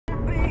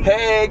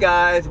Hey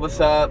guys, what's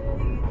up?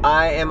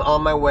 I am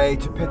on my way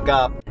to pick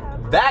up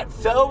That's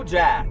So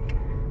Jack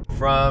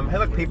from, hey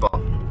look people,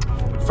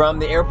 from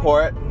the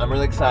airport. I'm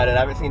really excited. I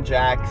haven't seen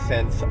Jack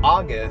since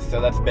August, so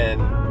that's been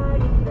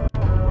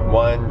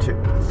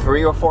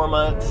 3 or 4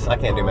 months. I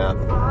can't do math.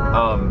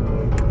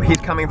 He's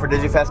coming for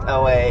DigiFest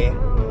LA,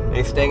 and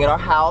he's staying at our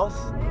house,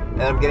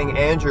 and I'm getting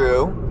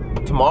Andrew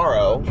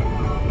tomorrow.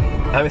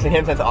 I haven't seen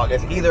him since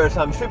August either, so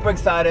I'm super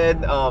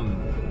excited.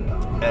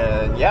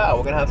 And yeah,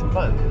 we're gonna have some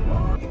fun.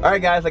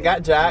 Alright guys, I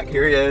got Jack,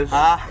 here he is.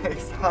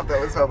 Stop,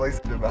 that was probably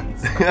such a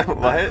mess.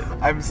 What?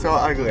 I'm so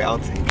ugly, I'll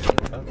take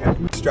it. Okay.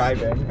 Just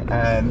driving,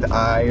 and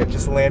I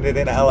just landed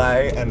in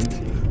LA,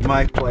 and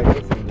my flight was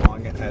as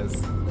long as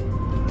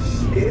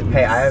shit.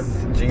 Hey, I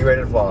have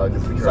G-rated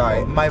vlogs.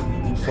 Sorry, my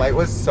flight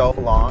was so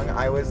long,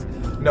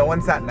 no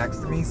one sat next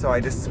to me, so I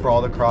just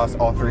sprawled across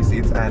all 3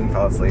 seats and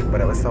fell asleep,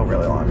 but it was still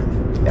really long.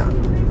 Yeah.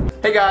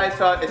 Hey guys,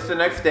 so it's the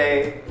next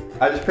day.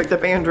 I just picked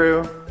up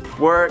Andrew.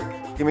 Work.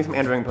 Give me some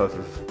Andrewing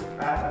poses.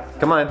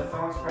 Come on.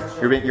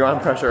 You're on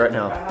pressure right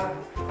now.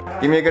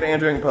 Give me a good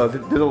Andrewing pose. Do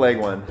the leg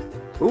one.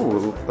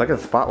 Ooh, like a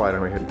spotlight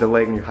over here. The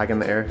leg and you hike in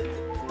the air.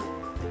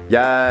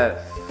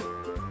 Yes.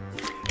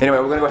 Anyway,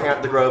 we're gonna go hang out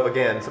at the Grove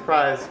again.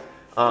 Surprise.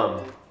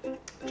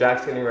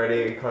 Jack's getting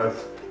ready,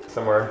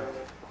 somewhere.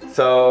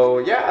 So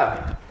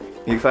yeah.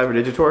 You excited for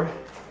Digitour?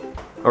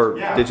 Or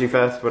yeah.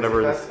 DigiFest,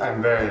 whatever it is.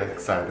 I'm very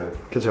excited.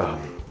 Good job.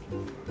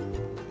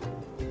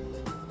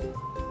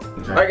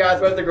 Alright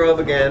guys, we're at the Grove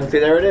again. See,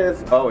 there it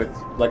is. Oh, it's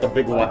like a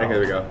big one. Here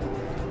we go.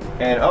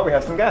 And oh, we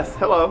have some guests.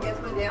 Hello. Yes,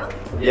 we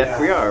do? Yes,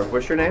 we are.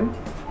 What's your name?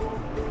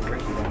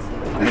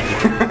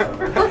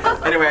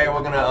 Anyway,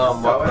 we're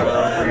gonna walk around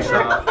the free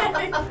shop.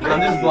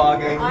 I'm just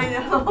vlogging. I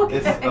know.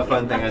 It's a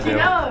fun thing I do. He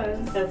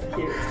knows. That's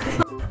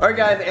cute. Alright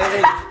guys,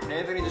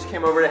 Anthony just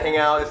came over to hang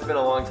out. It's been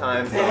a long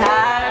time.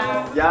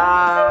 Yes. Yes.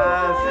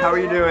 How are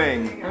you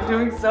doing? I'm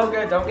doing so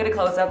good. Don't get a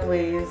close up,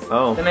 please.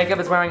 Oh. The makeup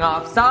is wearing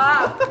off.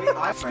 Stop!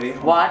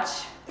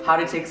 Watch How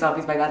to Take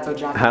Selfies by That's So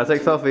Jack. How to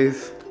take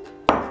selfies.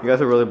 You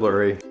guys are really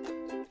blurry.